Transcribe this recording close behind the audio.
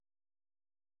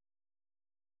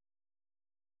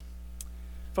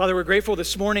Father, we're grateful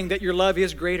this morning that your love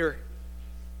is greater.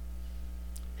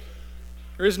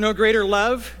 There is no greater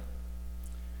love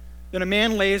than a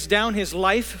man lays down his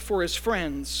life for his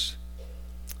friends.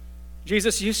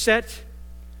 Jesus, you set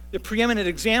the preeminent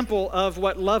example of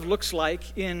what love looks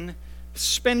like in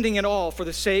spending it all for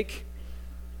the sake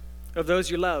of those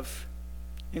you love,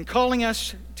 in calling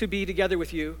us to be together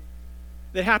with you.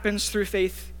 That happens through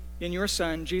faith in your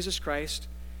Son, Jesus Christ,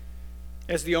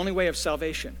 as the only way of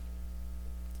salvation.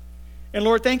 And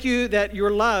Lord, thank you that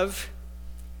your love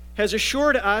has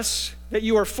assured us that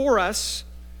you are for us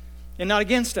and not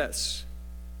against us.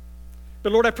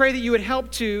 But Lord, I pray that you would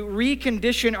help to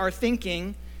recondition our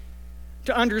thinking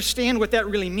to understand what that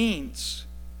really means.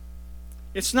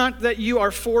 It's not that you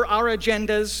are for our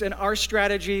agendas and our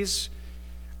strategies,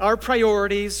 our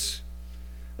priorities,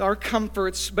 our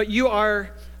comforts, but you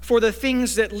are for the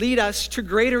things that lead us to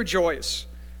greater joys,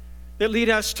 that lead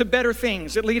us to better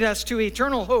things, that lead us to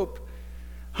eternal hope,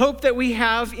 hope that we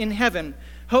have in heaven,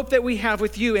 hope that we have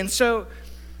with you. And so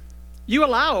you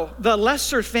allow the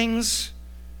lesser things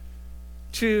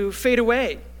to fade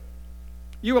away.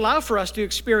 You allow for us to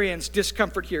experience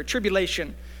discomfort here,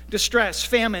 tribulation, distress,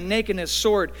 famine, nakedness,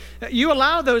 sword. You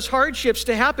allow those hardships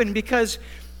to happen because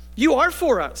you are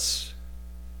for us.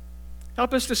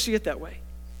 Help us to see it that way.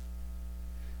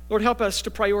 Lord, help us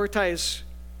to prioritize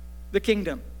the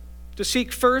kingdom, to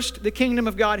seek first the kingdom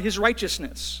of God, his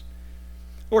righteousness.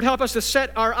 Lord, help us to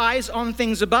set our eyes on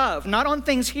things above, not on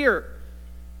things here.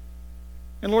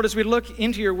 And Lord, as we look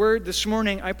into your word this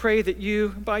morning, I pray that you,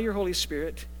 by your Holy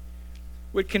Spirit,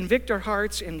 would convict our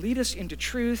hearts and lead us into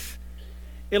truth,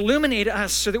 illuminate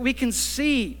us so that we can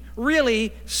see,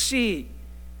 really see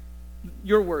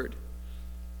your word.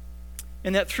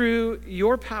 And that through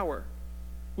your power,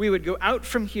 we would go out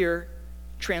from here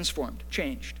transformed,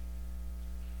 changed.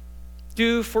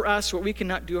 Do for us what we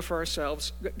cannot do for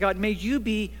ourselves. God, may you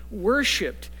be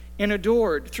worshiped and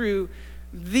adored through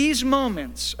these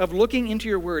moments of looking into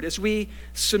your word as we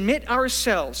submit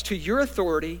ourselves to your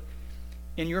authority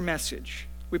and your message.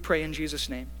 We pray in Jesus'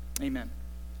 name. Amen.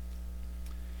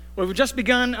 Well, we've just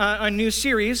begun a new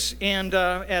series, and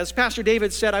as Pastor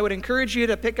David said, I would encourage you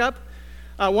to pick up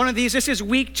one of these. This is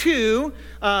week 2,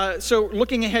 so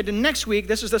looking ahead to next week,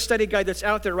 this is the study guide that's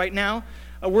out there right now.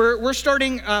 We're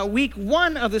starting week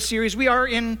 1 of the series. We are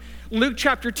in Luke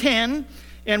chapter 10,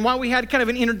 and while we had kind of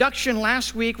an introduction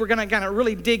last week, we're going to kind of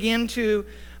really dig into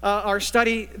our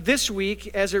study this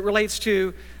week as it relates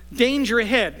to danger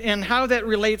ahead and how that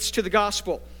relates to the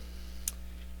gospel.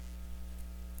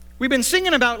 We've been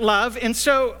singing about love, and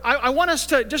so I want us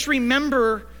to just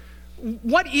remember,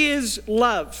 what is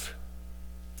love?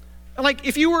 Like,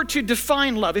 if you were to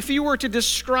define love, if you were to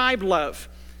describe love,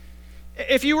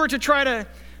 if you were to try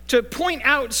to point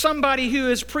out somebody who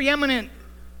is preeminent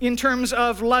in terms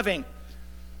of loving,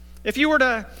 if you were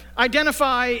to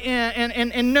identify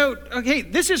and note, okay,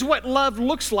 this is what love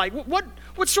looks like,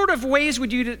 what sort of ways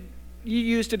would you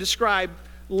use to describe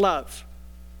love?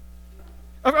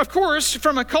 Of course,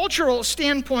 from a cultural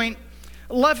standpoint,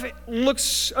 love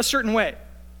looks a certain way.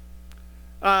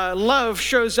 Love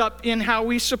shows up in how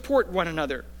we support one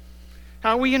another,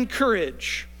 how we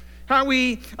encourage, how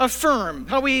we affirm,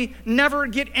 how we never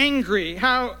get angry,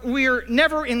 how we're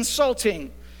never insulting,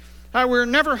 how we're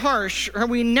never harsh, how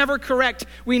we never correct,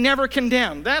 we never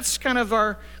condemn. That's kind of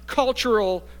our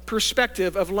cultural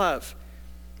perspective of love.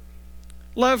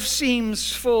 Love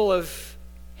seems full of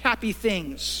happy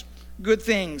things, good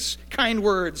things, kind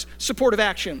words, supportive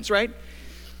actions, right?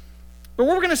 But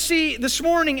what we're going to see this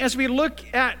morning as we look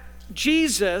at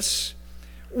Jesus,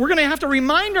 we're going to have to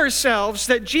remind ourselves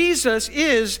that Jesus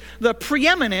is the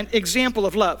preeminent example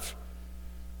of love.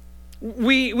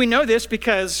 We know this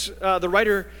because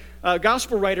the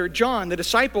gospel writer John, the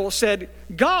disciple, said,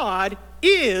 God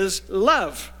is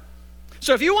love.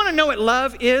 So if you want to know what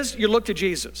love is, you look to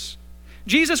Jesus.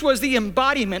 Jesus was the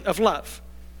embodiment of love.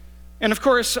 And of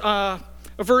course, a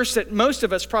verse that most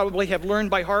of us probably have learned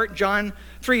by heart, John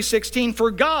 3:16, for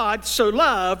God so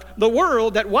loved the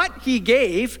world that what? He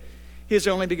gave his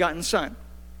only begotten Son.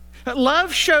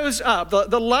 Love shows up,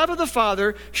 the love of the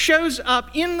Father shows up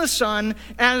in the Son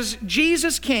as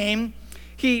Jesus came.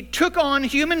 He took on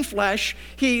human flesh.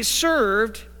 He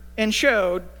served and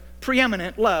showed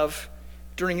preeminent love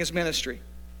during his ministry.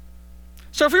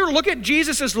 So if we were to look at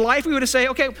Jesus' life, we would say,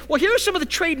 okay, well, here are some of the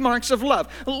trademarks of love.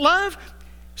 Love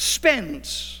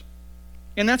spends,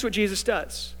 and that's what Jesus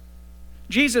does.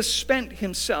 Jesus spent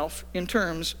himself in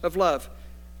terms of love.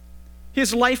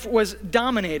 His life was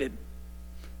dominated,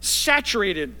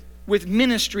 saturated with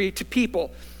ministry to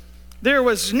people. There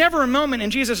was never a moment in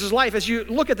Jesus' life, as you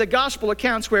look at the gospel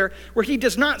accounts, where he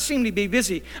does not seem to be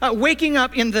busy. Waking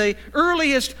up in the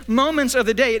earliest moments of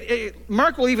the day,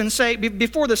 Mark will even say,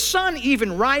 before the sun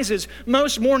even rises,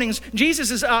 most mornings, Jesus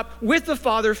is up with the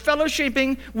Father,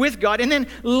 fellowshipping with God. And then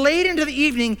late into the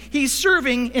evening, he's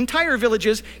serving entire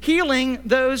villages, healing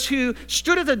those who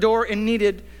stood at the door and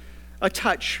needed a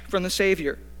touch from the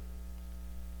Savior.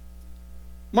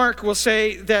 Mark will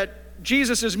say that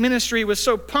Jesus' ministry was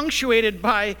so punctuated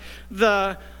by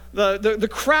the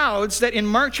crowds that in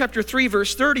Mark chapter 3,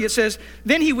 verse 30, it says,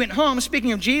 then he went home,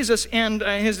 speaking of Jesus and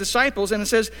his disciples, and it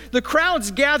says, the crowds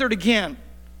gathered again,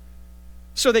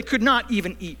 so they could not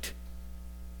even eat.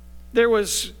 There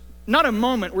was not a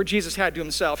moment where Jesus had to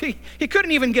himself. He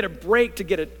couldn't even get a break to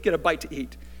get a bite to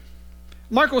eat.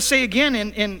 Mark will say again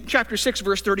in chapter 6,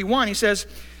 verse 31, he says,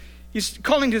 he's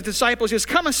calling to the disciples, he says,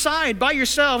 come aside by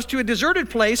yourselves to a deserted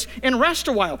place and rest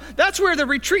a while. That's where the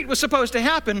retreat was supposed to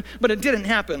happen, but it didn't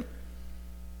happen.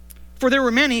 For there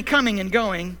were many coming and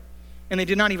going, and they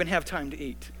did not even have time to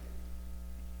eat.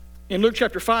 In Luke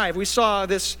chapter 5, we saw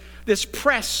this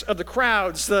press of the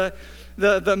crowds,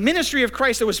 the ministry of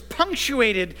Christ that was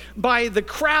punctuated by the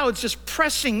crowds just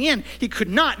pressing in. He could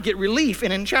not get relief.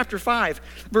 And in chapter 5,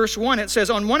 verse 1, it says,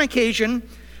 on one occasion,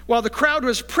 while the crowd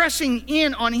was pressing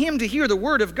in on him to hear the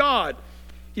word of God,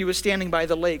 he was standing by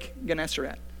the lake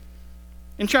Gennesaret.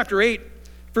 In chapter 8,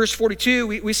 verse 42,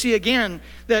 we see again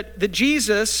that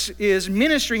Jesus is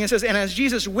ministering. It says, and as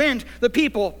Jesus went, the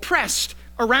people pressed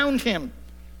around him.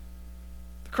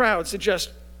 The crowds that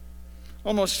just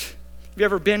almost, have you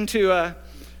ever been to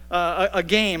a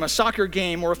game, a soccer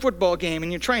game or a football game,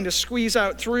 and you're trying to squeeze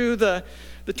out through the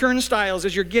turnstiles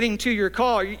as you're getting to your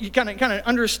car? You kind of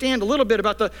understand a little bit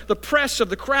about the press of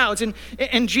the crowds.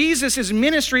 And Jesus'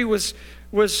 ministry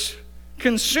was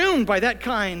consumed by that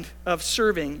kind of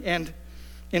serving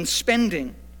and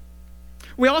spending.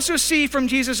 We also see from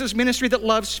Jesus' ministry that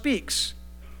love speaks.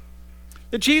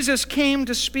 That Jesus came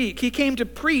to speak. He came to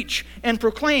preach and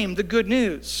proclaim the good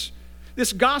news.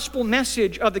 This gospel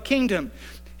message of the kingdom.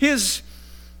 His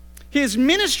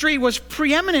ministry was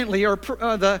preeminently, or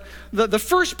the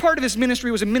first part of his ministry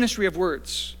was a ministry of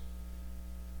words.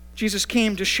 Jesus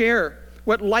came to share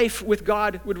what life with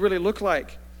God would really look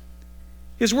like.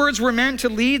 His words were meant to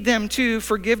lead them to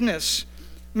forgiveness,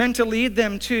 meant to lead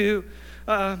them to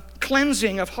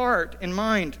cleansing of heart and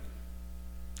mind.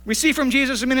 We see from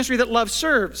Jesus' ministry that love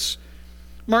serves.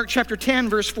 Mark chapter 10,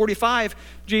 verse 45,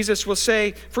 Jesus will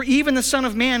say, for even the Son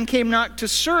of Man came not to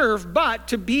serve, but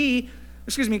to be,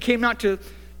 came not to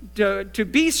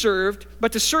be served,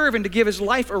 but to serve and to give his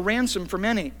life a ransom for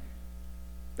many.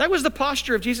 That was the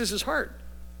posture of Jesus' heart,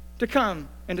 to come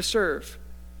and to serve.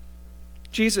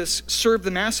 Jesus served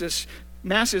the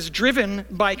masses driven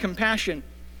by compassion,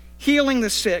 healing the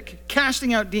sick,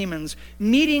 casting out demons,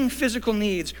 meeting physical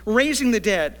needs, raising the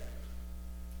dead.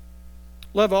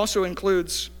 Love also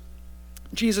includes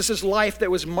Jesus' life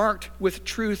that was marked with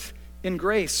truth and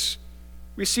grace.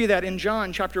 We see that in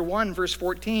John chapter 1, verse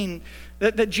 14,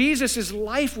 that Jesus'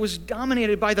 life was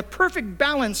dominated by the perfect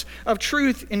balance of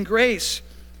truth and grace.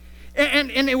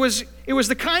 And it was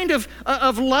the kind of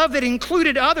love that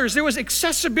included others. There was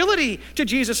accessibility to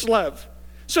Jesus' love,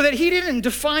 so that he didn't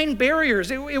define barriers.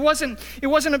 It wasn't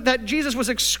that Jesus was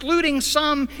excluding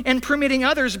some and permitting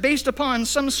others based upon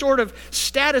some sort of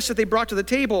status that they brought to the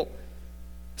table.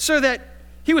 So that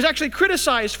he was actually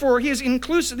criticized for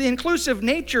the inclusive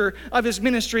nature of his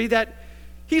ministry, that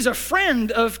he's a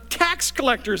friend of tax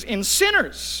collectors and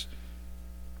sinners.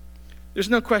 There's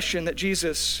no question that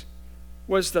Jesus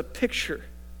was the picture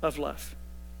of love.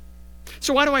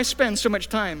 So why do I spend so much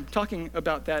time talking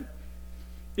about that?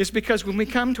 Is because when we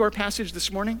come to our passage this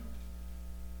morning,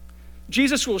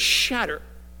 Jesus will shatter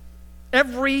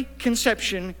every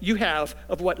conception you have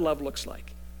of what love looks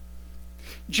like.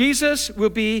 Jesus will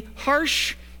be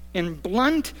harsh and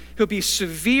blunt. He'll be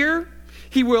severe.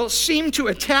 He will seem to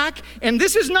attack. And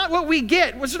this is not what we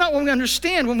get. This is not what we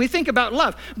understand when we think about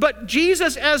love. But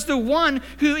Jesus, as the one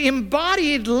who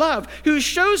embodied love, who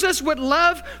shows us what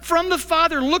love from the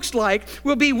Father looks like,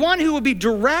 will be one who will be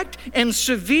direct and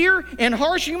severe and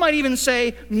harsh. You might even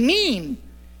say mean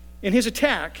in his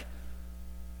attack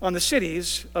on the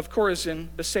cities of Chorazin,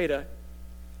 Bethsaida,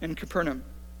 and Capernaum.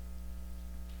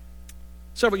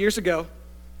 Several years ago,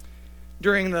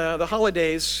 during the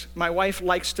holidays, my wife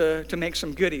likes to make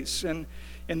some goodies. And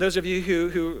those of you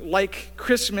who like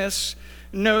Christmas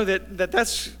know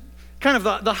that's kind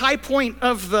of the high point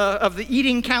of the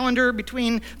eating calendar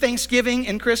between Thanksgiving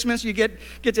and Christmas. You get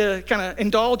to kind of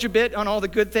indulge a bit on all the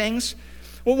good things.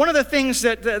 Well, one of the things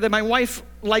that my wife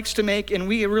likes to make and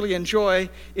we really enjoy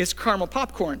is caramel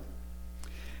popcorn.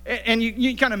 and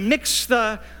you kind of mix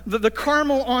the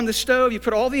caramel on the stove. You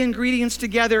put all the ingredients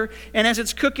together, and as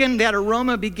it's cooking, that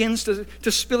aroma begins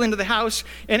to spill into the house,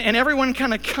 and everyone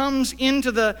kind of comes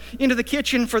into the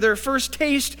kitchen for their first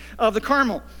taste of the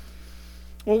caramel.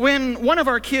 Well, when one of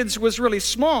our kids was really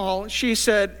small, she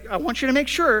said, I want you to make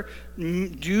sure,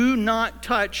 do not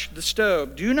touch the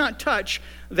stove. Do not touch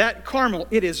that caramel.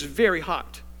 It is very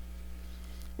hot.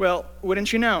 Well,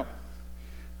 wouldn't you know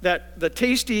that the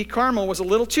tasty caramel was a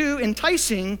little too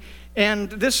enticing, and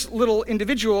this little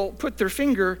individual put their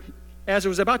finger, as it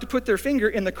was about to put their finger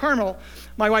in the caramel,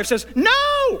 my wife says,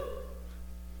 no!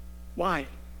 Why?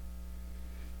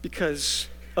 Because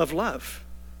of love.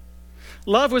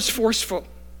 Love was forceful.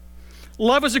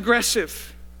 Love was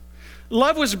aggressive.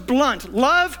 Love was blunt.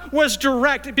 Love was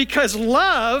direct, because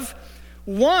love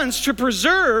wants to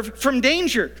preserve from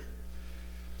danger.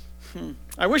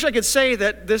 I wish I could say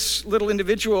that this little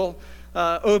individual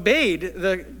obeyed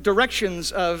the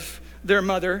directions of their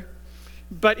mother,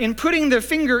 but in putting their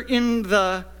finger in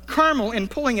the caramel and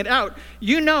pulling it out,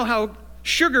 you know how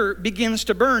sugar begins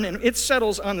to burn and it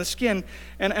settles on the skin.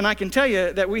 And I can tell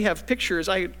you that we have pictures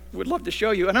I would love to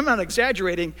show you, and I'm not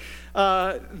exaggerating.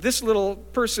 This little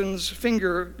person's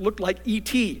finger looked like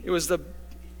E.T. It was the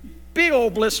big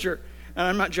old blister, and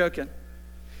I'm not joking.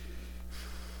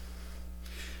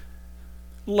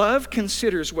 Love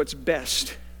considers what's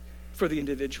best for the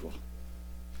individual.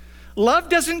 Love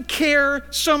doesn't care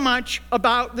so much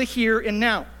about the here and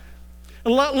now.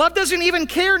 Love doesn't even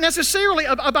care necessarily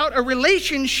about a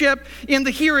relationship in the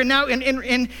here and now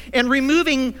and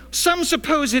removing some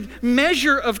supposed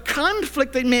measure of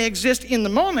conflict that may exist in the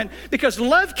moment, because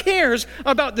love cares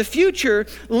about the future.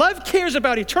 Love cares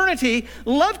about eternity.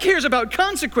 Love cares about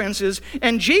consequences.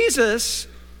 And Jesus,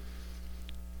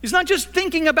 he's not just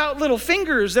thinking about little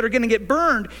fingers that are going to get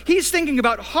burned. He's thinking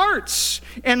about hearts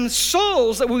and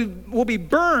souls that will be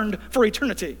burned for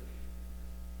eternity.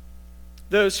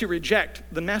 Those who reject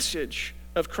the message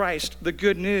of Christ, the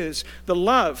good news, the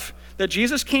love that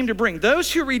Jesus came to bring,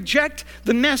 those who reject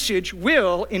the message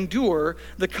will endure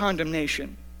the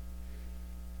condemnation.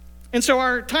 And so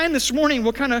our time this morning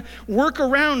will kind of work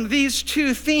around these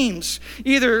two themes,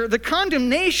 either the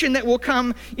condemnation that will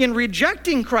come in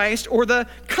rejecting Christ or the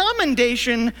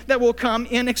commendation that will come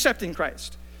in accepting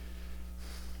Christ.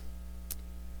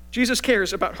 Jesus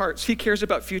cares about hearts. He cares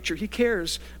about future. He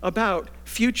cares about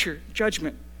future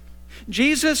judgment.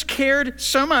 Jesus cared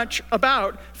so much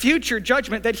about future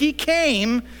judgment that he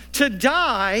came to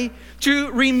die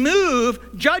to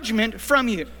remove judgment from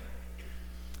you.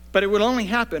 But it would only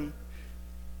happen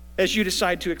as you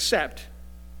decide to accept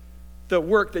the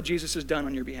work that Jesus has done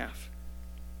on your behalf.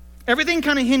 Everything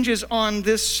kind of hinges on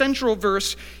this central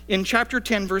verse in chapter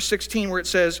 10, verse 16, where it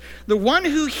says, "The one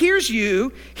who hears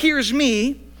you hears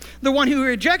me. The one who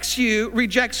rejects you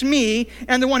rejects me,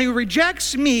 and the one who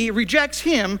rejects me rejects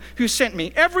him who sent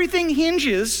me." Everything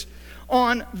hinges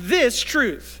on this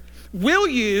truth. Will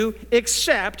you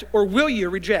accept or will you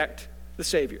reject the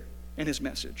Savior and his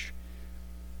message?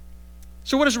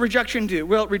 So what does rejection do?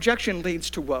 Well, rejection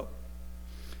leads to woe.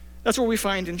 That's what we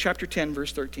find in chapter 10,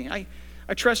 verse 13.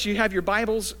 I trust you have your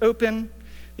Bibles open,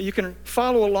 that you can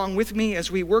follow along with me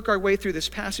as we work our way through this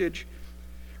passage.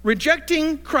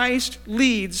 Rejecting Christ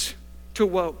leads to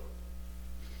woe.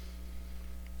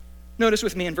 Notice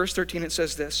with me in verse 13 it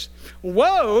says this,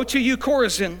 "Woe to you,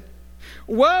 Chorazin!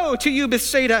 Woe to you,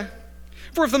 Bethsaida!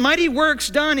 For if the mighty works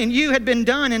done in you had been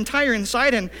done in Tyre and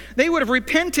Sidon, they would have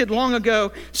repented long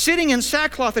ago, sitting in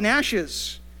sackcloth and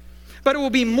ashes. But it will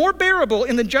be more bearable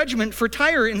in the judgment for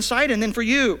Tyre and Sidon than for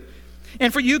you.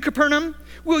 And for you, Capernaum,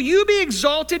 will you be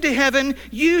exalted to heaven?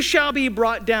 You shall be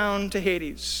brought down to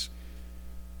Hades.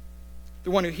 The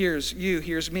one who hears you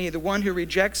hears me. The one who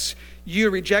rejects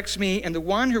you rejects me. And the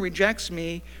one who rejects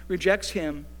me rejects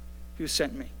him who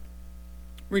sent me."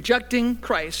 Rejecting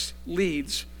Christ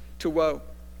leads to woe.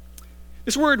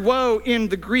 This word woe in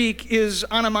the Greek is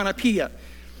onomatopoeia.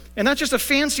 And that's just a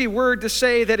fancy word to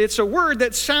say that it's a word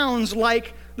that sounds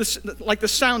like the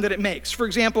sound that it makes. For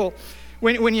example,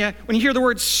 when you hear the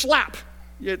word slap,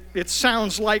 it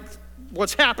sounds like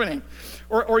what's happening.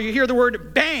 Or you hear the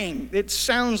word bang, it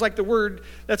sounds like the word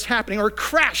that's happening. Or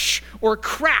crash, or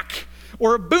crack,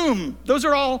 or boom. Those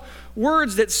are all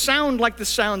words that sound like the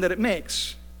sound that it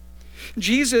makes.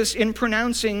 Jesus, in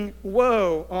pronouncing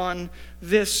woe on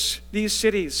these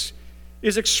cities,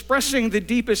 is expressing the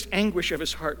deepest anguish of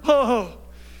his heart. Oh,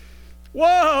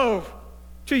 woe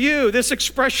to you, this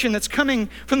expression that's coming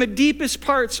from the deepest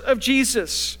parts of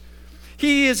Jesus.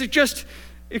 He is just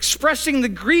expressing the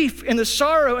grief and the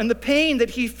sorrow and the pain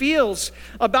that he feels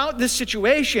about this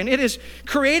situation. It is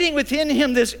creating within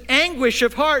him this anguish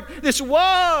of heart, this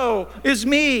woe is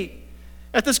me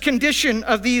at this condition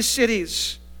of these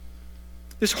cities.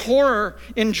 This horror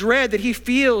and dread that he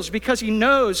feels because he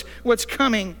knows what's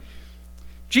coming.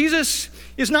 Jesus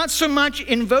is not so much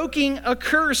invoking a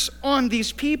curse on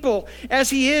these people as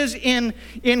he is in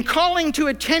calling to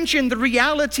attention the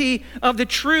reality of the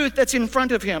truth that's in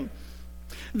front of him.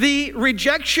 The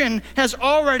rejection has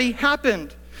already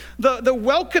happened. The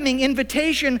welcoming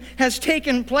invitation has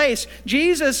taken place.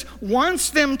 Jesus wants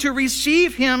them to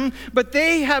receive him, but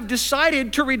they have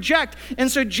decided to reject. And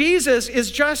so Jesus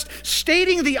is just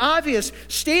stating the obvious,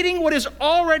 stating what is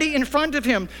already in front of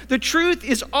him. The truth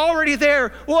is already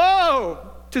there. Woe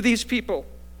to these people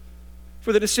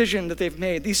for the decision that they've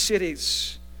made, these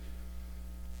cities.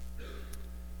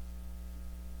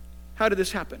 How did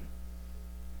this happen?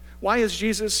 Why is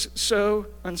Jesus so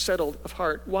unsettled of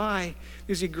heart? Why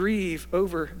does he grieve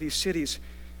over these cities?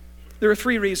 There are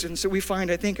three reasons that we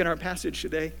find, I think, in our passage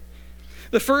today.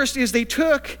 The first is they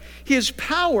took his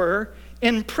power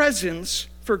and presence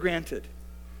for granted.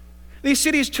 These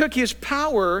cities took his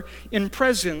power and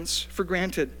presence for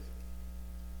granted.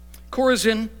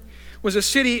 Chorazin was a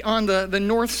city on the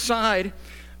north side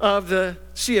of the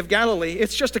Sea of Galilee.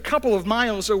 It's just a couple of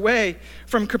miles away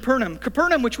from Capernaum.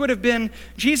 Capernaum, which would have been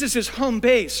Jesus' home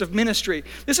base of ministry.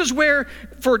 This is where,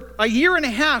 for a year and a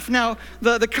half now,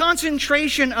 the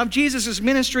concentration of Jesus'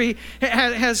 ministry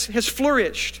has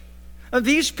flourished.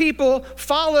 These people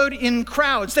followed in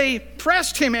crowds. They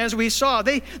pressed him, as we saw.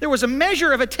 There was a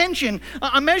measure of attention,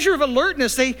 a measure of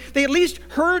alertness. They at least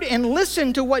heard and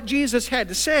listened to what Jesus had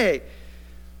to say.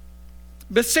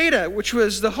 Bethsaida, which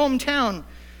was the hometown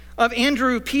of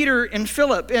Andrew, Peter, and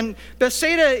Philip. And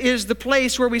Bethsaida is the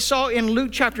place where we saw in Luke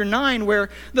chapter 9 where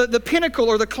the pinnacle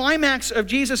or the climax of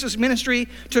Jesus' ministry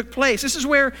took place. This is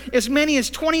where as many as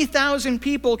 20,000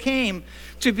 people came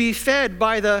to be fed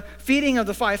by the feeding of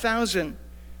the 5,000.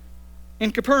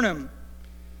 In Capernaum,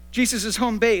 Jesus'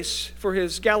 home base for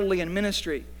his Galilean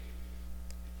ministry.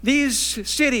 These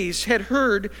cities had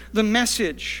heard the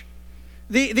message.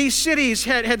 These cities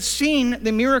had seen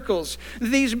the miracles.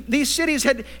 These cities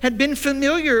had been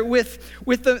familiar with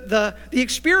the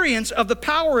experience of the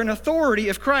power and authority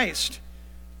of Christ.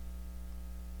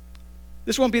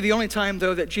 This won't be the only time,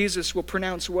 though, that Jesus will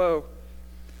pronounce woe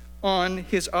on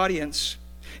his audience.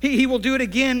 He will do it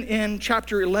again in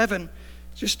chapter 11.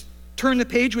 Just turn the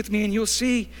page with me and you'll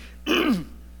see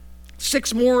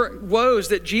 6 more woes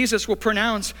that Jesus will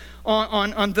pronounce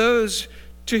on those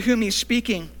to whom he's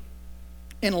speaking.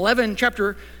 In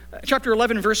chapter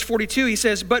 11, verse 42, he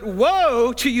says, "But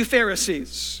woe to you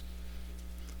Pharisees."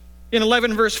 In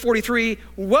 11, verse 43,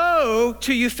 "Woe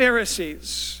to you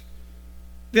Pharisees."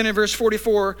 Then in verse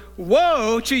 44,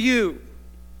 "Woe to you."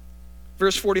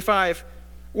 Verse 45,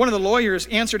 one of the lawyers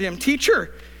answered him,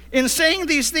 "Teacher, in saying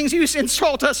these things, you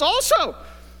insult us also."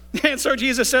 And so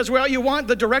Jesus says, well, you want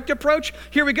the direct approach?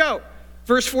 Here we go.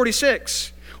 Verse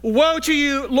 46, "Woe to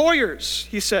you lawyers,"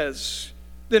 he says.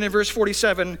 Then in verse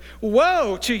 47,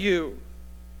 "Woe to you."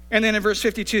 And then in verse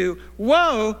 52,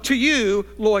 "Woe to you,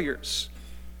 lawyers."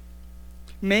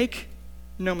 Make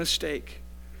no mistake,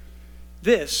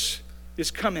 this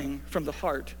is coming from the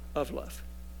heart of love.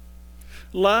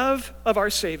 Love of our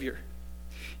Savior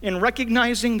in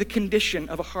recognizing the condition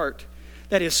of a heart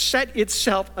that has set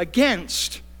itself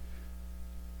against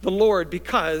the Lord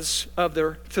because of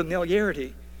their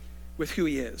familiarity with who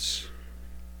he is.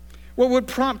 What would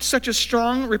prompt such a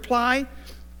strong reply?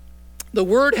 The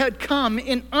word had come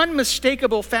in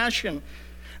unmistakable fashion.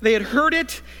 They had heard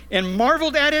it and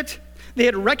marveled at it. They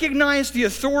had recognized the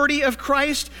authority of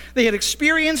Christ. They had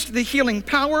experienced the healing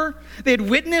power. They had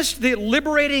witnessed the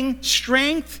liberating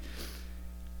strength.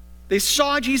 They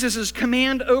saw Jesus'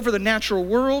 command over the natural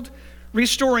world,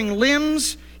 restoring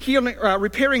limbs, healing,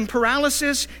 repairing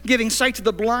paralysis, giving sight to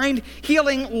the blind,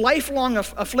 healing lifelong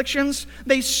afflictions.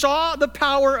 They saw the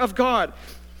power of God.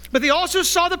 But they also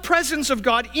saw the presence of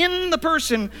God in the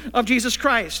person of Jesus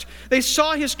Christ. They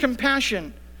saw his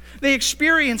compassion. They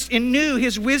experienced and knew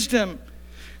his wisdom.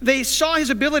 They saw his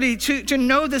ability to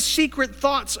know the secret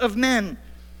thoughts of men.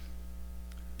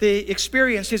 They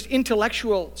experienced his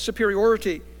intellectual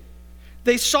superiority.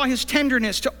 They saw his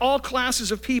tenderness to all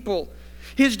classes of people,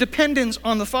 his dependence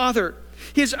on the Father,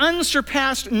 his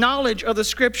unsurpassed knowledge of the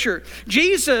Scripture.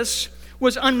 Jesus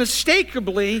was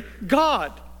unmistakably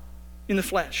God in the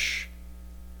flesh,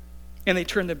 and they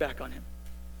turned their back on him.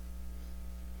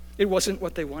 It wasn't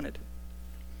what they wanted.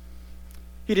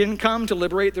 He didn't come to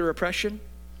liberate their oppression.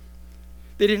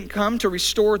 They didn't come to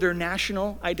restore their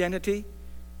national identity.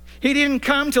 He didn't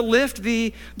come to lift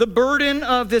the burden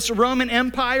of this Roman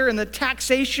Empire and the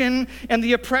taxation and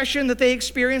the oppression that they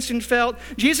experienced and felt.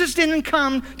 Jesus didn't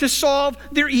come to solve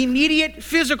their immediate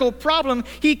physical problem.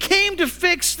 He came to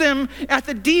fix them at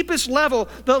the deepest level,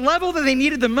 the level that they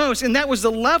needed the most, and that was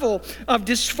the level of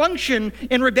dysfunction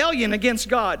and rebellion against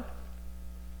God.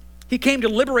 He came to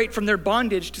liberate from their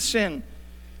bondage to sin.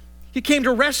 He came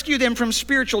to rescue them from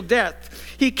spiritual death.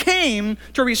 He came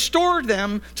to restore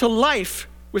them to life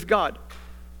with God.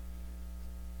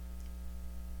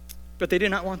 But they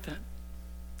did not want that,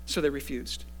 so they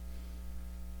refused.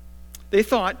 They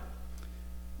thought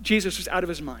Jesus was out of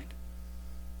his mind.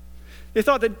 They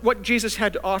thought that what Jesus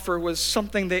had to offer was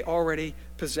something they already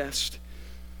possessed.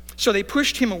 So they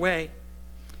pushed him away.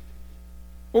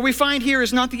 What we find here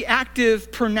is not the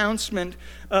active pronouncement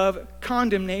of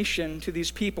condemnation to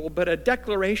these people, but a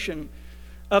declaration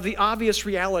of the obvious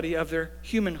reality of their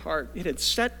human heart. It had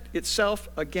set itself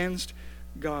against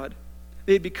God.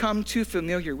 They had become too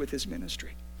familiar with his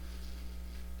ministry.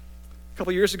 A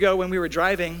couple years ago, when we were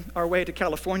driving our way to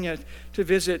California to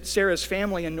visit Sarah's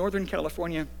family in Northern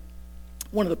California,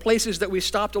 one of the places that we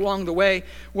stopped along the way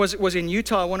was in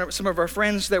Utah. Some of our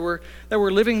friends that were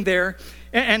living there,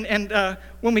 and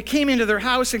when we came into their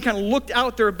house and kind of looked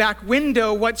out their back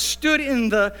window, what stood in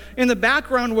the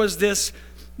background was this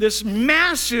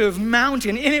massive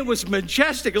mountain, and it was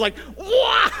majestic. It was like,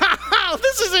 wow,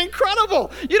 this is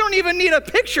incredible. You don't even need a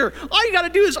picture. All you got to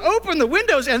do is open the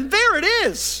windows, and there it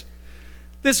is.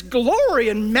 This glory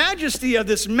and majesty of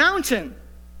this mountain.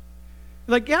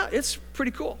 Like, yeah, it's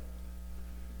pretty cool.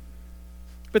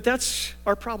 But that's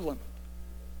our problem.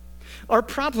 Our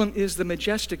problem is the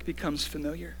majestic becomes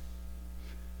familiar.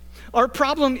 Our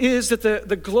problem is that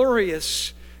the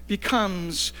glorious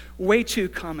becomes way too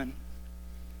common.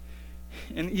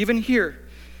 And even here,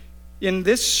 in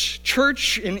this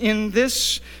church, in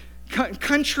this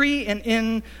country, and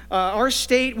in our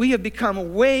state, we have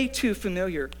become way too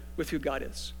familiar with who God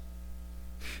is.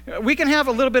 We can have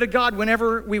a little bit of God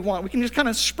whenever we want. We can just kind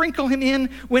of sprinkle him in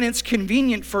when it's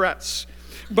convenient for us.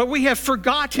 But we have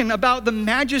forgotten about the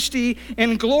majesty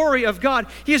and glory of God.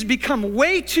 He has become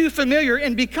way too familiar,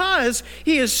 and because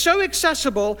he is so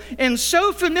accessible and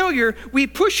so familiar, we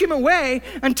push him away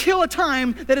until a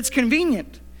time that it's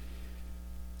convenient.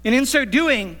 And in so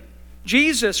doing,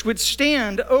 Jesus would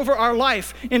stand over our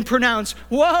life and pronounce,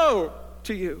 "Woe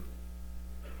to you."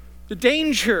 The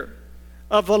danger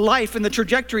of the life and the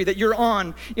trajectory that you're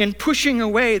on in pushing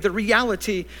away the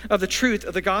reality of the truth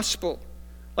of the gospel,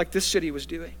 like this city was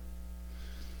doing.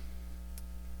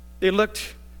 They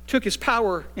took his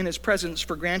power and his presence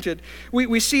for granted.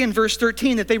 We see in verse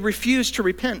 13 that they refused to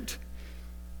repent.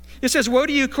 It says, "Woe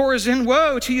to you, Chorazin!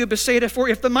 Woe to you, Bethsaida! For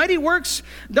if the mighty works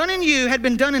done in you had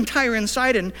been done in Tyre and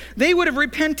Sidon, they would have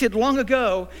repented long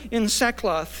ago in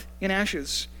sackcloth and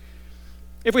ashes."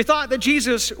 If we thought that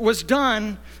Jesus was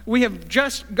done, we have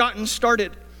just gotten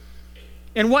started.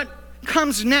 And what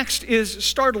comes next is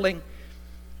startling.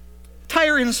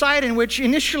 Tyre and Sidon, which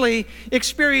initially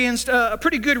experienced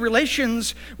pretty good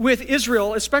relations with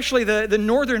Israel, especially the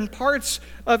northern parts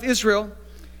of Israel,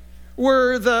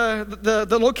 were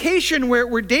the location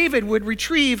where David would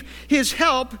retrieve his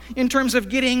help in terms of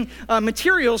getting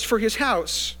materials for his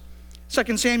house.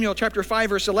 2 Samuel chapter 5,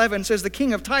 verse 11 says, "The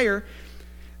king of Tyre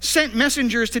sent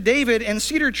messengers to David and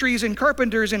cedar trees and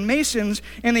carpenters and masons,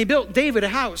 and they built David a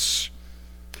house."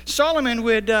 Solomon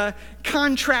would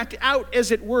contract out,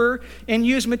 as it were, and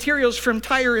use materials from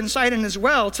Tyre and Sidon as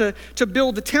well to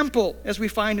build the temple, as we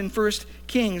find in 1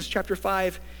 Kings chapter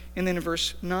 5 and then in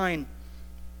verse 9.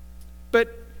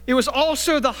 But it was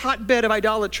also the hotbed of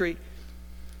idolatry.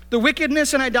 The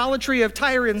wickedness and idolatry of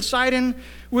Tyre and Sidon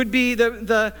would be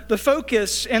the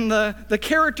focus and the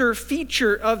character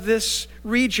feature of this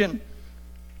region.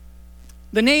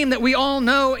 The name that we all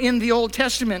know in the Old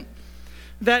Testament,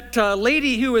 that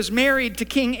lady who was married to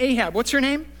King Ahab, what's her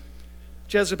name?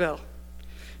 Jezebel.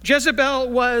 Jezebel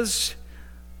was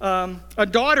a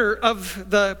daughter of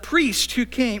the priest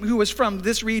who was from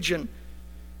this region,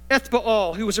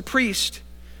 Ethbaal, who was a priest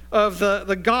of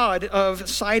the god of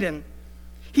Sidon.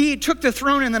 He took the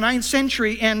throne in the 9th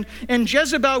century, and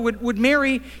Jezebel would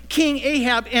marry King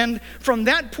Ahab, and from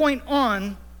that point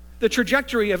on, the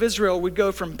trajectory of Israel would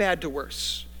go from bad to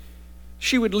worse.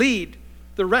 She would lead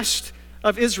the rest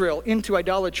of Israel into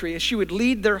idolatry, as she would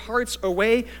lead their hearts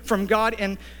away from God,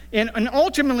 and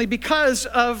ultimately, because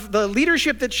of the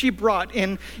leadership that she brought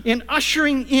in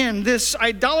ushering in this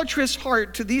idolatrous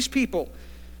heart to these people,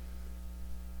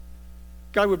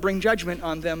 God would bring judgment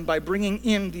on them by bringing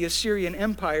in the Assyrian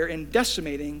Empire and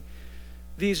decimating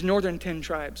these northern 10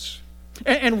 tribes.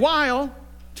 And while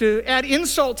to add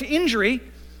insult to injury,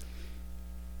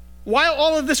 while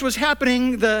all of this was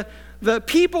happening, the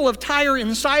people of Tyre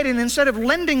and Sidon, instead of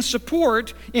lending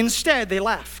support, instead they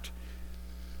left.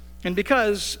 And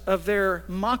because of their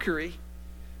mockery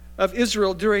of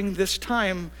Israel during this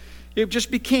time, it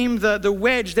just became the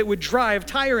wedge that would drive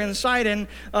Tyre and Sidon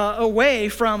away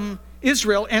from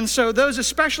Israel. And so those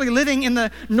especially living in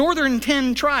the northern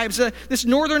 10 tribes, this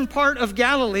northern part of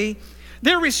Galilee,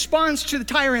 their response to the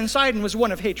Tyre and Sidon was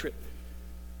one of hatred.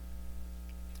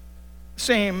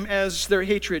 Same as their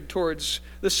hatred towards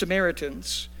the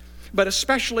Samaritans, but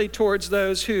especially towards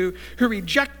those who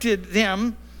rejected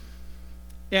them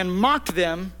and mocked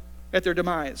them at their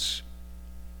demise.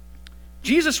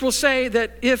 Jesus will say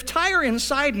that if Tyre and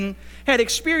Sidon had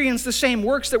experienced the same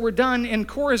works that were done in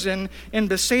Chorazin and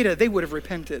Bethsaida, they would have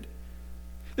repented.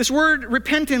 This word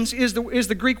repentance is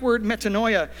the Greek word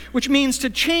metanoia, which means to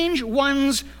change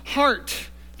one's heart,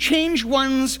 change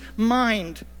one's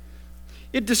mind.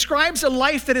 It describes a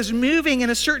life that is moving in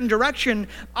a certain direction,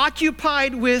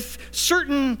 occupied with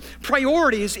certain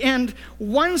priorities. And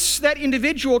once that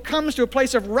individual comes to a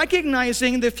place of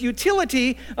recognizing the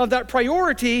futility of that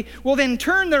priority, will then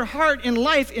turn their heart in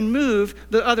life and move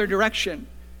the other direction.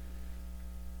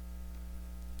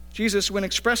 Jesus, when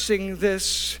expressing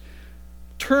this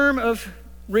term of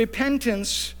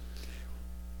repentance,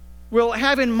 will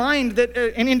have in mind that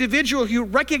an individual who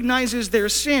recognizes their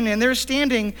sin and their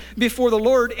standing before the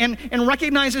Lord and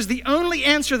recognizes the only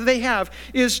answer that they have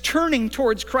is turning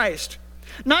towards Christ.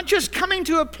 Not just coming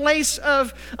to a place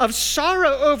of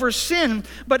sorrow over sin,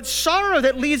 but sorrow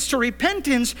that leads to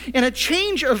repentance and a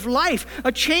change of life,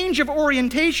 a change of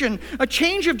orientation, a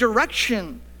change of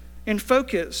direction and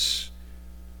focus.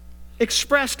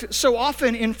 Expressed so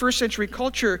often in first century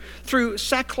culture through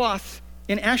sackcloth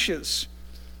and ashes.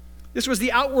 This was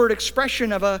the outward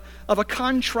expression of a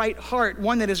contrite heart,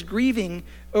 one that is grieving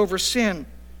over sin.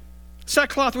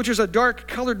 Sackcloth, which is a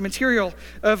dark-colored material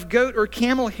of goat or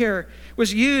camel hair,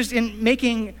 was used in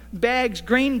making bags,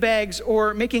 grain bags,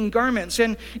 or making garments.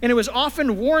 And it was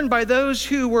often worn by those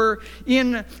who were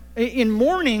in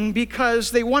mourning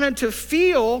because they wanted to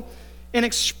feel and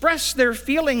express their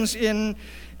feelings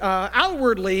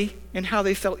outwardly in how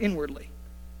they felt inwardly.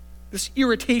 This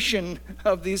irritation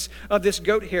of this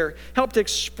goat hair helped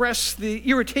express the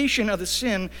irritation of the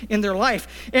sin in their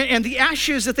life. And the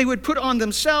ashes that they would put on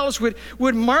themselves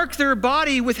would mark their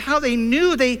body with how they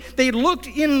knew they looked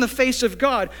in the face of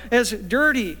God, as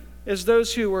dirty as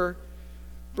those who were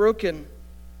broken,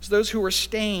 as those who were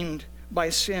stained by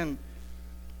sin.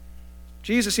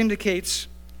 Jesus indicates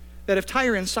that if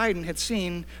Tyre and Sidon had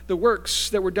seen the works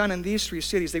that were done in these three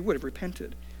cities, they would have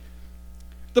repented.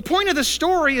 The point of the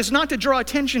story is not to draw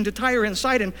attention to Tyre and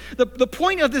Sidon. The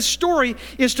point of this story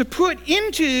is to put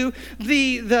into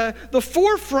the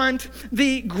forefront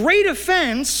the great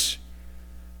offense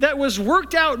that was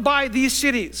worked out by these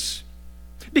cities.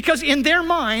 Because in their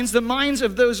minds, the minds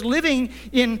of those living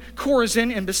in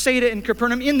Chorazin and Bethsaida and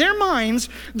Capernaum, in their minds,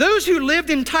 those who lived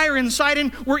in Tyre and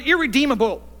Sidon were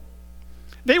irredeemable.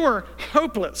 They were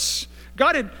hopeless.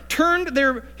 God had turned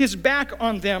his back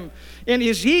on them, and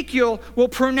Ezekiel will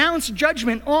pronounce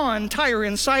judgment on Tyre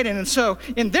and Sidon. And so,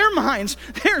 in their minds,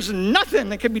 there's nothing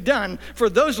that can be done for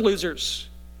those losers.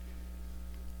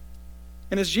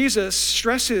 And as Jesus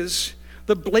stresses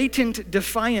the blatant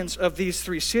defiance of these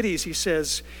three cities, he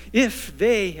says, if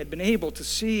they had been able to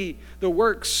see the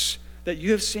works that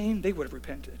you have seen, they would have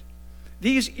repented.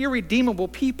 These irredeemable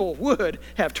people would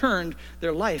have turned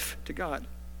their life to God.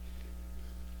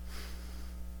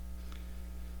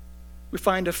 We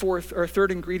find a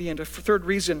third ingredient, a third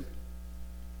reason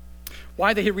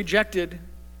why they had rejected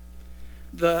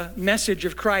the message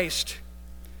of Christ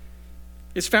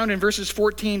is found in verses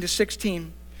 14 to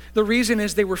 16. The reason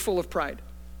is they were full of pride.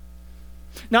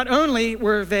 Not only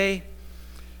were they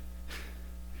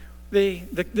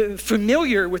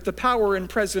familiar with the power and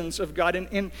presence of God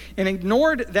and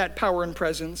ignored that power and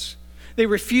presence, they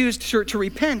refused to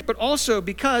repent, but also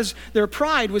because their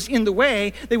pride was in the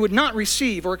way, they would not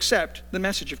receive or accept the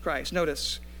message of Christ.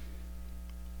 Notice,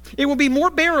 it will be more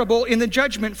bearable in the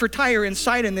judgment for Tyre and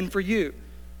Sidon than for you,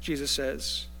 Jesus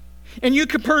says. And you,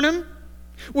 Capernaum,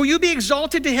 will you be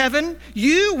exalted to heaven?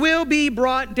 You will be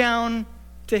brought down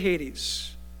to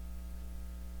Hades.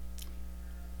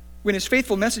 When his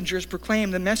faithful messengers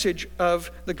proclaim the message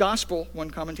of the gospel,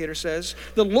 one commentator says,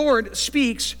 the Lord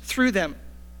speaks through them.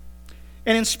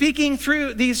 And in speaking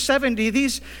through these 70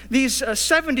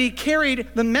 carried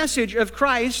the message of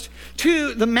Christ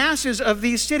to the masses of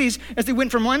these cities as they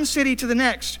went from one city to the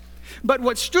next. But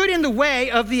what stood in the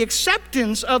way of the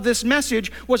acceptance of this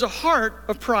message was a heart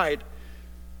of pride.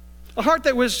 a heart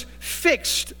that was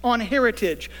fixed on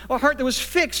heritage, a heart that was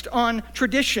fixed on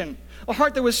tradition, a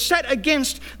heart that was set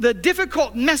against the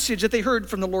difficult message that they heard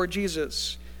from the Lord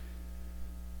Jesus.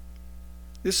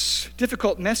 This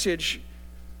difficult message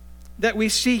that we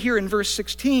see here in verse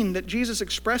 16 that Jesus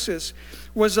expresses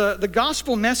was the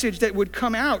gospel message that would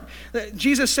come out.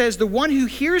 Jesus says, the one who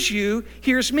hears you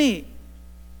hears me.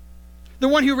 The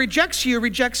one who rejects you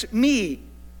rejects me.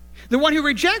 The one who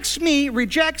rejects me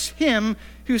rejects him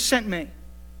who sent me.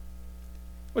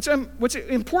 What's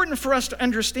important for us to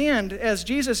understand as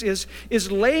Jesus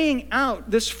is laying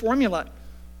out this formula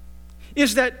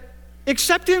is that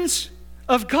acceptance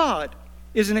of God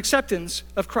is an acceptance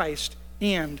of Christ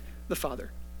and the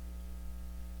Father.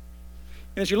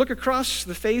 And as you look across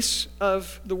the face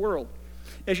of the world,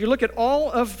 as you look at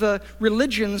all of the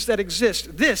religions that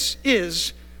exist, this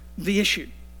is the issue.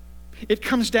 It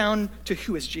comes down to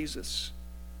who is Jesus.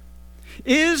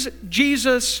 Is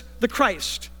Jesus the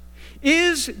Christ?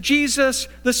 Is Jesus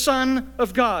the Son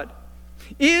of God?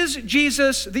 Is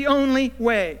Jesus the only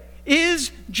way?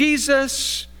 Is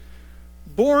Jesus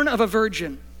born of a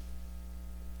virgin?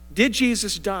 Did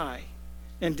Jesus die?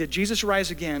 And did Jesus rise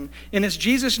again? And is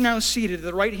Jesus now seated at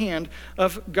the right hand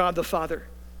of God the Father?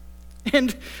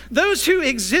 And those who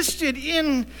existed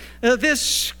in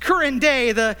this current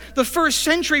day, the first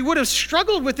century, would have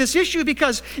struggled with this issue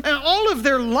because all of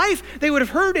their life they would have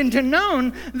heard and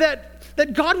known that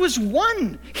God was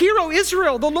one. Hear, O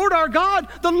Israel, the Lord our God,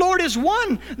 the Lord is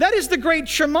one. That is the great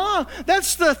Shema.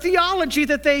 That's the theology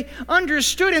that they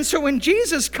understood. And so when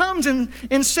Jesus comes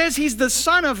and says he's the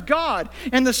Son of God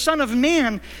and the Son of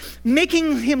Man,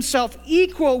 making himself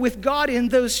equal with God in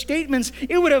those statements,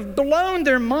 it would have blown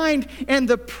their mind, and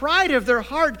the pride of their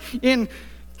heart in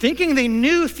thinking they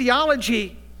knew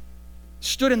theology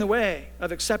stood in the way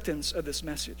of acceptance of this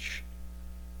message.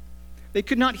 They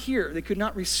could not hear, they could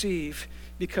not receive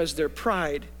because their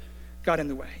pride got in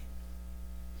the way.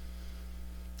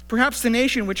 Perhaps the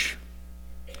nation which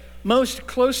most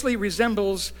closely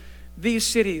resembles these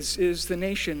cities is the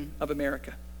nation of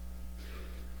America.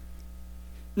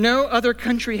 No other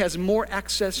country has more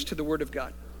access to the Word of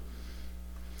God.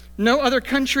 No other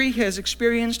country has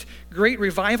experienced great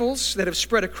revivals that have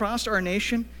spread across our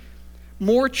nation,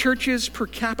 more churches per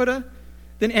capita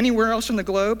than anywhere else on the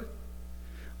globe,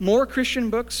 more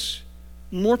Christian books,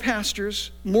 more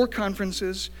pastors, more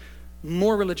conferences,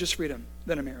 more religious freedom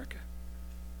than America.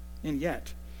 And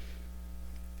yet,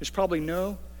 there's probably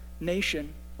no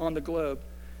nation on the globe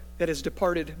that has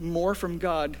departed more from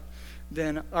God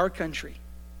than our country.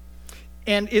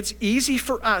 And it's easy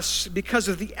for us, because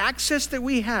of the access that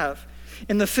we have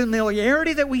and the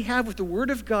familiarity that we have with the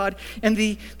Word of God and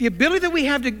the ability that we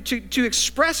have to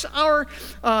express our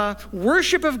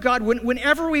worship of God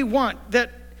whenever we want,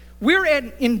 that we're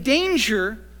in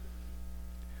danger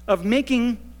of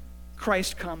making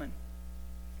Christ common.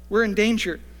 We're in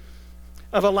danger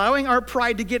of allowing our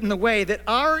pride to get in the way, that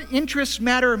our interests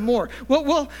matter more.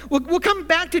 We'll come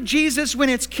back to Jesus when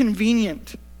it's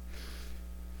convenient.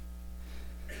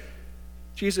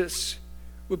 Jesus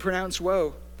would pronounce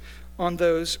woe on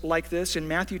those like this. In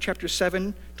Matthew chapter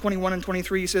 7, 21 and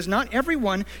 23, he says, "Not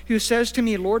everyone who says to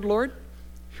me, 'Lord, Lord,'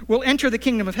 will enter the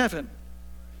kingdom of heaven,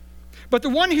 but the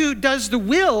one who does the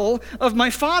will of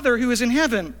my Father who is in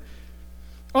heaven.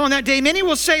 On that day, many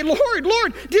will say, 'Lord,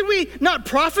 Lord, did we not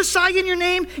prophesy in your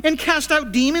name and cast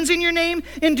out demons in your name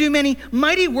and do many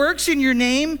mighty works in your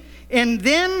name?' And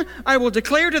then I will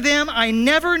declare to them, 'I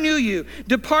never knew you.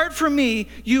 Depart from me,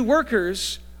 you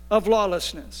workers of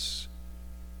lawlessness.'"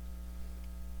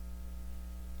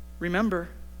 Remember,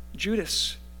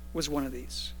 Judas was one of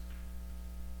these.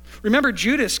 Remember,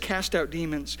 Judas cast out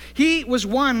demons. He was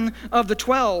one of the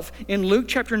 12 in Luke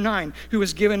chapter 9 who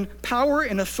was given power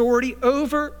and authority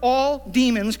over all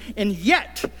demons, and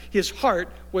yet his heart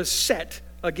was set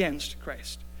against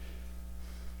Christ.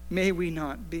 May we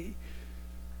not be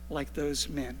like those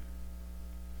men.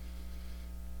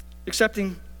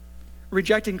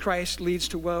 Rejecting Christ leads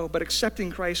to woe, but accepting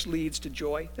Christ leads to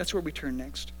joy. That's where we turn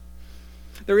next.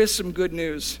 There is some good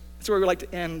news. That's where we like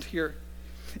to end here.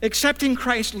 Accepting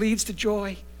Christ leads to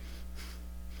joy.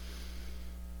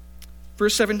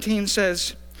 Verse 17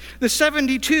 says, "The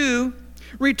 72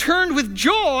 returned with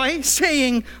joy,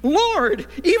 saying, 'Lord,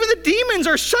 even the demons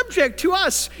are subject to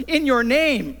us in your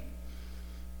name.'"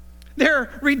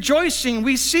 They're rejoicing.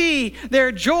 We see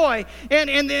their joy.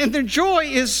 And their joy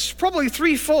is probably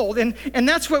threefold. And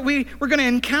that's what we're going to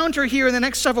encounter here in the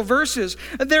next several verses.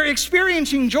 They're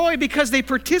experiencing joy because they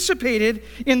participated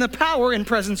in the power and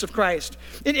presence of Christ.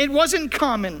 It wasn't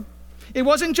common. It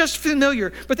wasn't just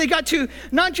familiar, but they got to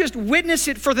not just witness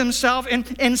it for themselves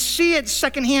and see it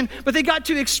secondhand, but they got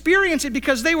to experience it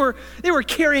because they were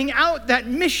carrying out that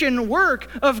mission work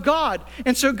of God.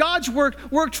 And so God's work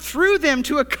worked through them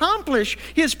to accomplish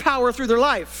his power through their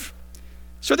life.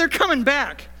 So they're coming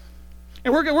back.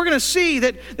 And we're going to see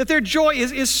that their joy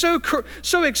is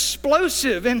so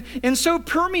explosive and so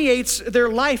permeates their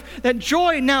life that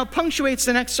joy now punctuates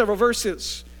the next several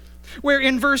verses. Where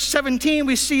in verse 17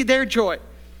 we see their joy.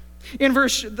 In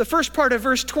the first part of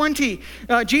verse 20,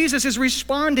 Jesus is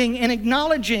responding and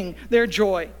acknowledging their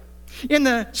joy. In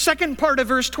the second part of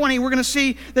verse 20, we're going to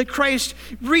see that Christ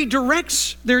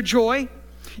redirects their joy.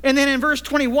 And then in verse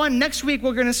 21, next week,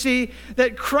 we're going to see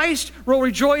that Christ will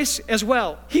rejoice as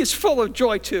well. He is full of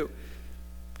joy too,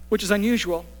 which is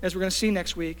unusual, as we're going to see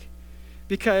next week,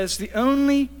 because the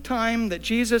only time that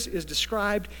Jesus is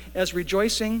described as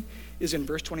rejoicing is in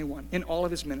verse 21, in all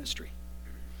of his ministry.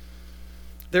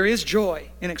 There is joy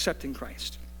in accepting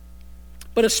Christ,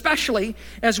 but especially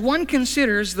as one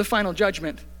considers the final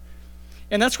judgment.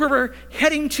 And that's where we're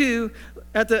heading to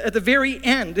at the very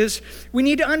end, is we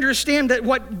need to understand that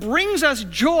what brings us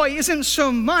joy isn't so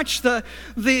much the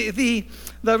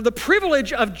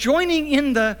privilege of joining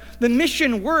in the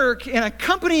mission work and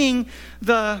accompanying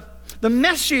the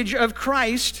message of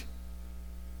Christ,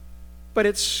 but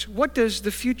it's what does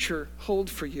the future hold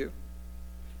for you?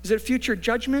 Is it future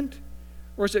judgment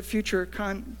or is it future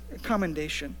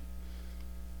commendation?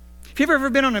 If you've ever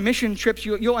been on a mission trip,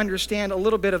 you'll understand a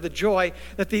little bit of the joy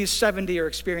that these 70 are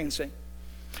experiencing.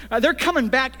 They're coming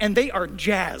back and they are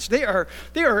jazzed. They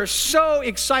are so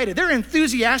excited. They're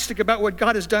enthusiastic about what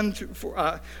God has done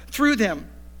through them.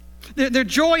 Their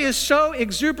joy is so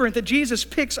exuberant that Jesus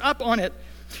picks up on it.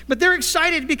 But they're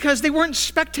excited because they weren't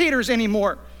spectators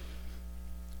anymore.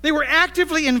 They were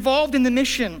actively involved in the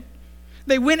mission.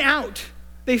 They went out.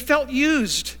 They felt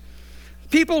used.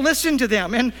 People listened to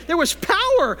them, and there was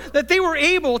power that they were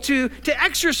able to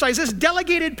exercise, this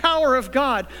delegated power of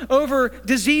God over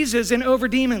diseases and over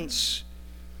demons.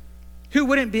 Who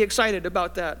wouldn't be excited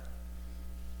about that?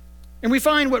 And we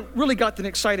find what really got them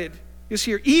excited is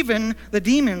here. Even the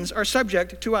demons are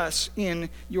subject to us in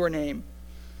your name.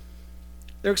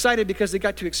 They're excited because they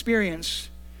got to experience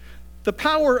the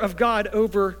power of God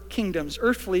over kingdoms,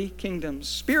 earthly kingdoms,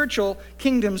 spiritual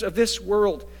kingdoms of this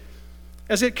world,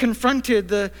 as it confronted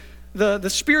the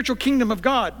spiritual kingdom of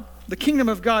God, the kingdom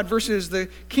of God versus the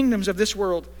kingdoms of this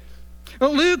world.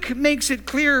 Well, Luke makes it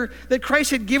clear that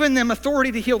Christ had given them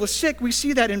authority to heal the sick. We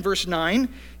see that in verse 9.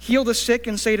 Heal the sick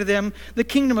and say to them, the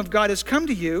kingdom of God has come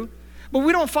to you. But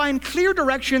we don't find clear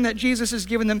direction that Jesus has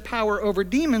given them power over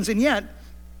demons, and yet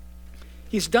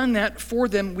he's done that for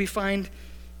them, we find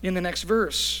in the next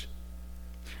verse.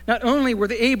 Not only were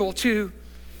they able to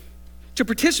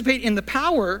participate in the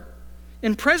power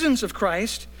and presence of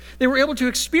Christ, they were able to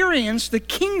experience the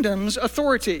kingdom's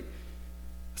authority.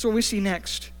 That's what we see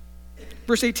next.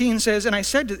 Verse 18 says, and he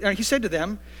said to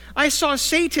them, I saw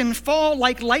Satan fall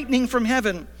like lightning from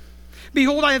heaven.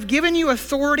 Behold, I have given you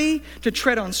authority to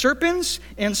tread on serpents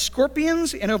and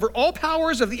scorpions and over all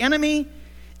powers of the enemy,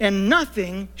 and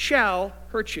nothing shall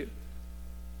hurt you.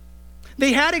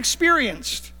 They had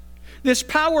experienced this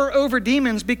power over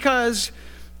demons because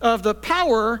of the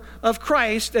power of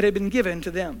Christ that had been given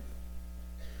to them.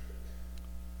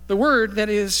 The word that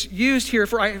is used here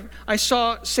for I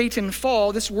saw Satan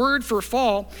fall, this word for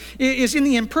fall, is in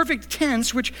the imperfect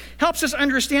tense, which helps us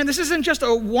understand this isn't just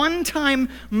a one-time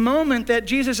moment that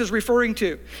Jesus is referring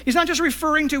to. He's not just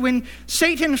referring to when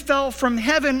Satan fell from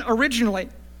heaven originally.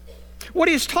 What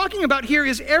he's talking about here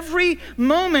is every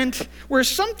moment where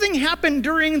something happened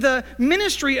during the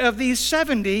ministry of these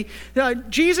 70,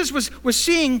 Jesus was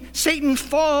seeing Satan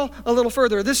fall a little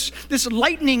further. This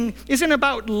lightning isn't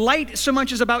about light so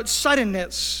much as about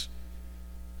suddenness.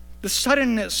 The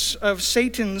suddenness of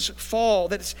Satan's fall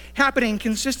that's happening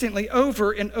consistently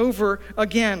over and over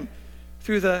again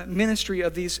through the ministry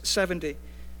of these 70.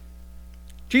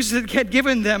 Jesus had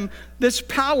given them this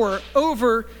power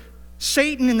over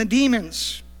Satan and the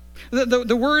demons.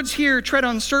 The words here, tread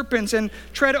on serpents and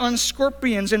tread on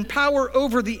scorpions and power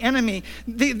over the enemy.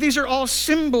 These are all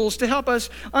symbols to help us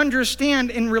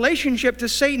understand in relationship to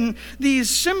Satan,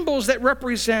 these symbols that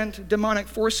represent demonic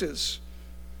forces.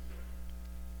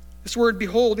 This word,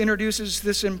 behold, introduces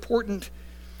this important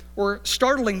or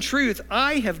startling truth.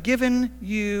 I have given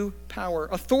you power,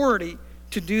 authority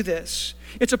to do this.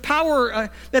 It's a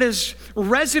power that is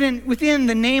resident within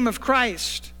the name of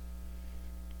Christ.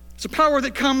 It's a power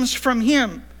that comes from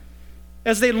him.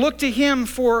 As they look to him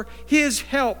for his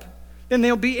help, then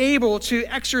they'll be able to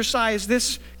exercise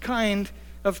this kind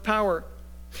of power.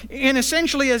 And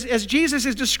essentially, as Jesus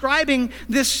is describing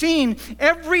this scene,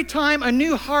 every time a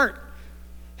new heart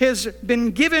has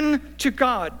been given to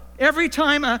God, every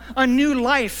time a new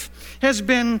life has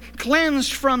been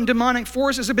cleansed from demonic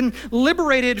forces, has been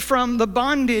liberated from the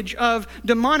bondage of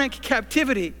demonic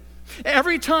captivity,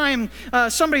 every time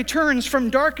somebody turns from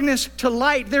darkness to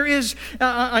light, there is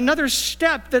another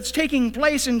step that's taking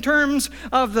place in terms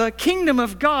of the kingdom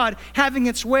of God having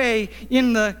its way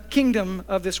in the kingdom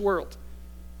of this world.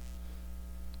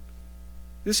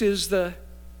 This is the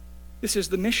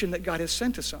mission that God has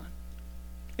sent us on.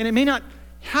 And it may not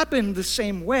happen the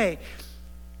same way.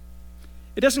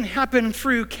 It doesn't happen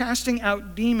through casting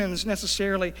out demons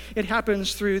necessarily. It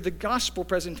happens through the gospel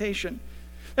presentation.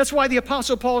 That's why the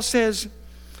Apostle Paul says,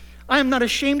 I am not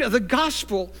ashamed of the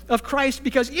gospel of Christ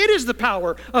because it is the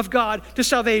power of God to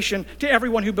salvation to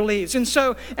everyone who believes. And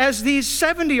so as these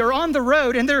 70 are on the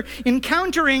road and they're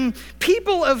encountering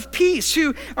people of peace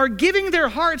who are giving their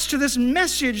hearts to this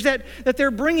message that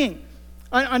they're bringing,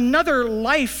 another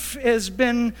life has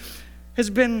been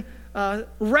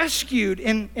rescued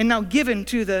and now given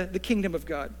to the kingdom of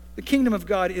God. The kingdom of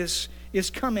God is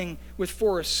coming with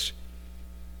force,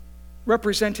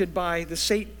 represented by the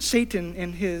Satan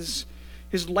and his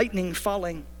lightning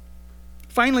falling.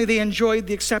 Finally, they enjoyed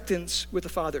the acceptance with the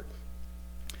Father.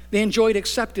 They enjoyed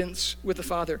acceptance with the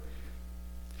Father.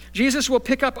 Jesus will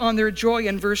pick up on their joy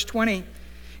in verse 20,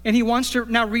 and he wants to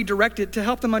now redirect it to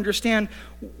help them understand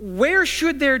where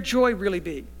should their joy really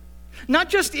be. Not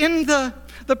just in the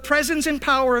presence and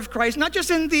power of Christ, not just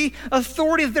in the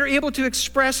authority that they're able to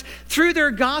express through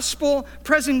their gospel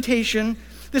presentation,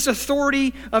 this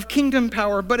authority of kingdom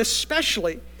power, but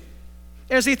especially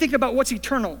as they think about what's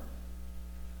eternal.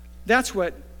 That's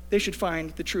what they should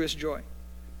find the truest joy.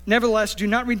 Nevertheless, do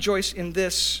not rejoice in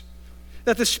this,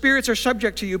 that the spirits are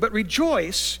subject to you, but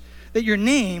rejoice that your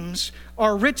names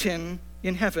are written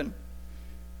in heaven.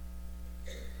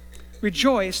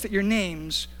 Rejoice that your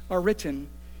names are written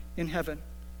in heaven.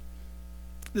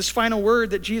 This final word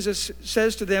that Jesus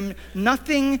says to them,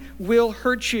 nothing will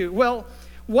hurt you. Well,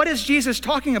 what is Jesus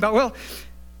talking about?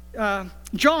 Well,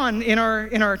 John, in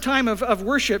our time of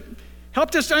worship,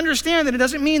 helped us to understand that it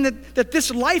doesn't mean that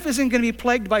this life isn't going to be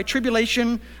plagued by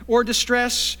tribulation or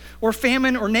distress or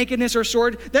famine or nakedness or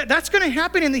sword. That's going to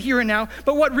happen in the here and now.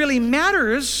 But what really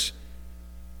matters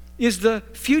is the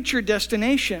future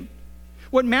destination.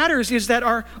 What matters is that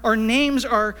our names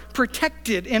are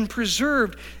protected and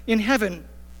preserved in heaven.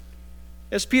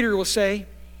 As Peter will say,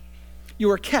 you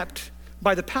are kept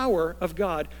by the power of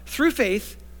God through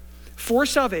faith for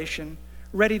salvation,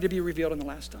 ready to be revealed in the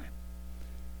last time.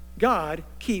 God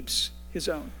keeps his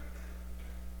own.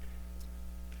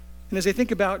 And as they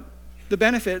think about the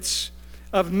benefits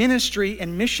of ministry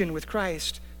and mission with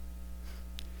Christ,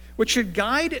 what should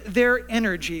guide their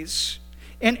energies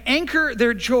and anchor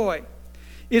their joy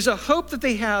is a hope that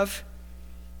they have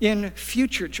in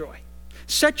future joy.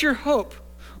 Set your hope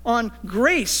on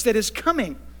grace that is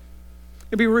coming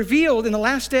and be revealed in the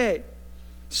last day.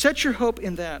 Set your hope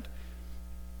in that.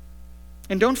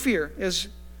 And don't fear, as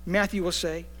Matthew will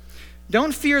say,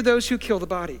 don't fear those who kill the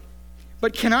body,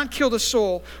 but cannot kill the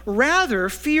soul. Rather,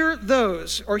 fear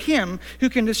those, or him, who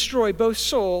can destroy both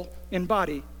soul and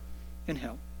body in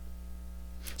hell.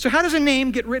 So how does a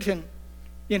name get written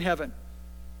in heaven?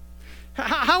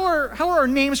 How are our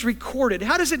names recorded?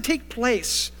 How does it take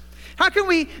place? How can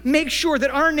we make sure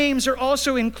that our names are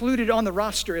also included on the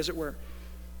roster, as it were?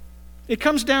 It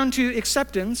comes down to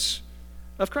acceptance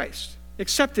of Christ,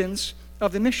 acceptance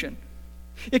of the mission.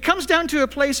 It comes down to a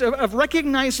place of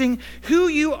recognizing who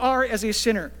you are as a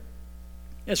sinner.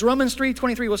 As Romans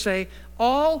 3:23 will say,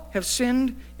 all have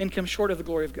sinned and come short of the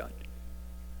glory of God.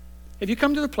 Have you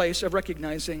come to the place of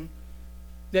recognizing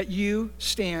that you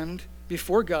stand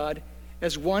before God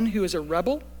as one who is a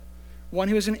rebel, one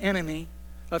who is an enemy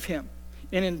of him,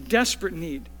 and in desperate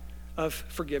need of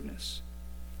forgiveness?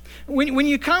 When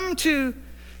you come to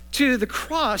the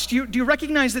cross, do you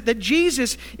recognize that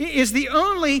Jesus is the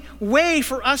only way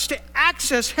for us to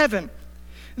access heaven?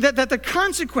 That the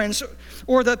consequence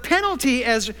or the penalty,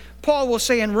 as Paul will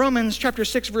say in Romans chapter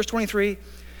 6, verse 23,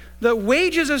 the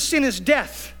wages of sin is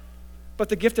death, but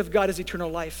the gift of God is eternal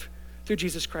life through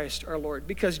Jesus Christ our Lord.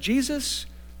 Because Jesus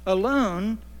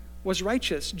alone was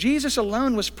righteous. Jesus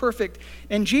alone was perfect.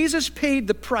 And Jesus paid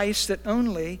the price that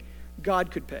only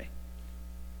God could pay.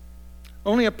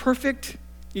 Only a perfect,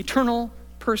 eternal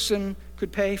person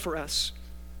could pay for us.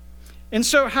 And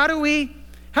so how do we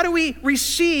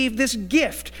receive this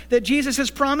gift that Jesus has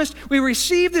promised? We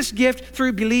receive this gift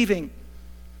through believing.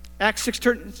 Acts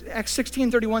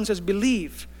 16:31 says,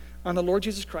 believe on the Lord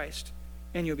Jesus Christ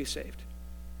and you'll be saved.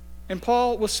 And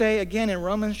Paul will say again in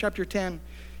Romans chapter 10,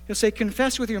 he'll say,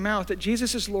 confess with your mouth that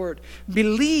Jesus is Lord.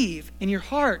 Believe in your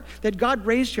heart that God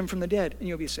raised him from the dead, and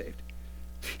you'll be saved.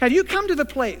 Have you come to the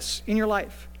place in your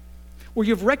life where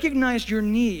you've recognized your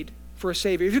need for a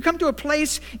Savior? If you come to a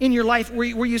place in your life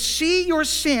where you see your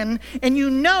sin and you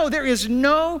know there is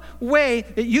no way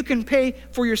that you can pay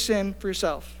for your sin for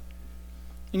yourself,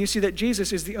 and you see that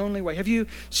Jesus is the only way, have you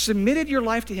submitted your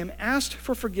life to him, asked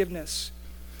for forgiveness,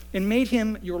 and made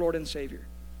him your Lord and Savior?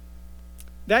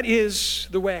 That is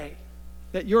the way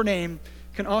that your name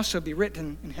can also be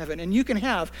written in heaven. And you can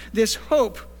have this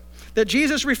hope that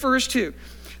Jesus refers to,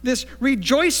 this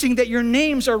rejoicing that your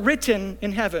names are written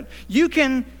in heaven. You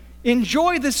can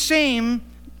enjoy the same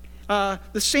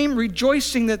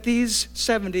rejoicing that these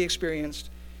 70 experienced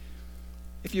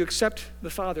if you accept the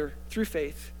Father through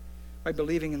faith by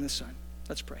believing in the Son.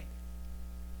 Let's pray.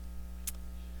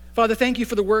 Father, thank you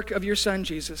for the work of your Son,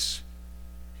 Jesus.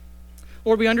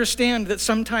 Lord, we understand that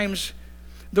sometimes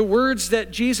the words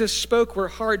that Jesus spoke were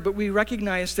hard, but we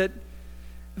recognize that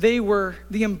they were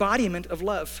the embodiment of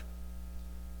love.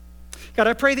 God,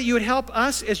 I pray that you would help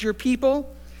us as your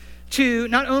people to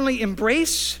not only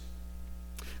embrace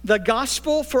the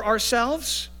gospel for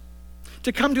ourselves,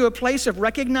 to come to a place of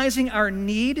recognizing our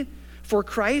need for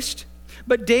Christ,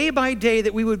 but day by day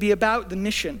that we would be about the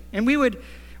mission. And we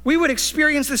would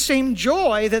experience the same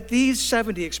joy that these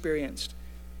 70 experienced.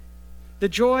 The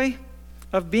joy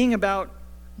of being about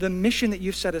the mission that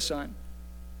you've set us on,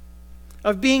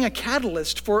 of being a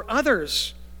catalyst for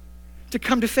others to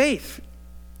come to faith,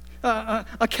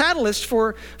 a catalyst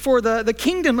for the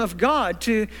kingdom of God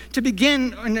to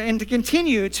begin and to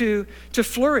continue to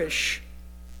flourish.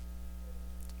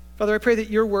 Father, I pray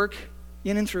that your work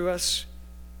in and through us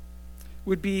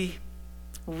would be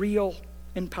real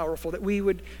and powerful, that we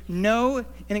would know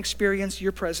and experience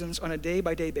your presence on a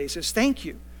day-by-day basis. Thank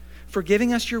you for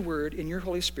giving us your word in your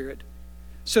Holy Spirit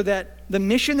so that the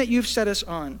mission that you've set us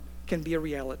on can be a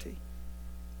reality.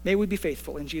 May we be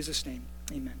faithful in Jesus' name.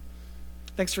 Amen.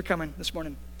 Thanks for coming this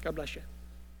morning. God bless you.